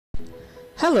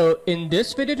Hello, in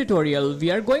this video tutorial,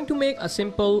 we are going to make a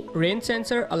simple rain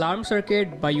sensor alarm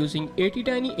circuit by using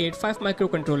ATtiny85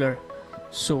 microcontroller.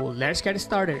 So let's get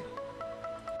started.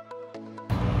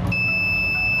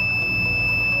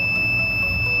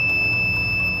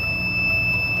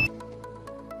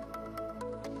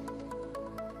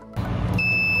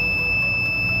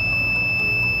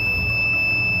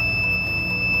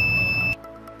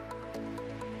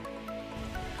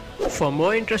 For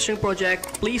more interesting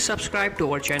projects, please subscribe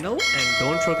to our channel and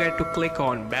don't forget to click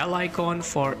on bell icon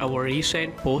for our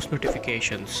recent post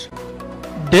notifications.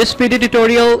 This video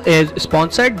tutorial is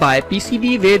sponsored by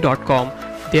PCBWay.com.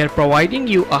 They are providing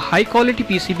you a high quality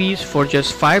PCBs for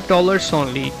just $5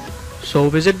 only. So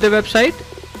visit the website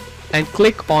and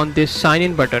click on this sign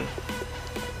in button.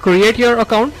 Create your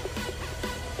account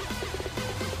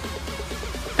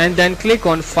and then click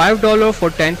on $5 for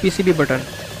 10 PCB button.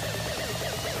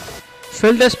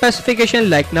 Fill the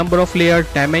specification like number of layer,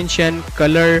 dimension,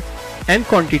 color and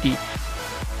quantity.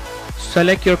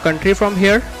 Select your country from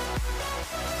here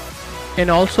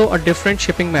and also a different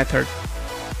shipping method.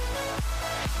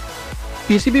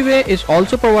 PCBWay is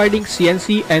also providing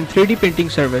CNC and 3D printing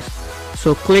service.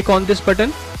 So click on this button,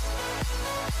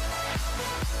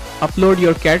 upload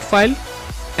your CAD file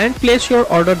and place your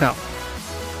order now.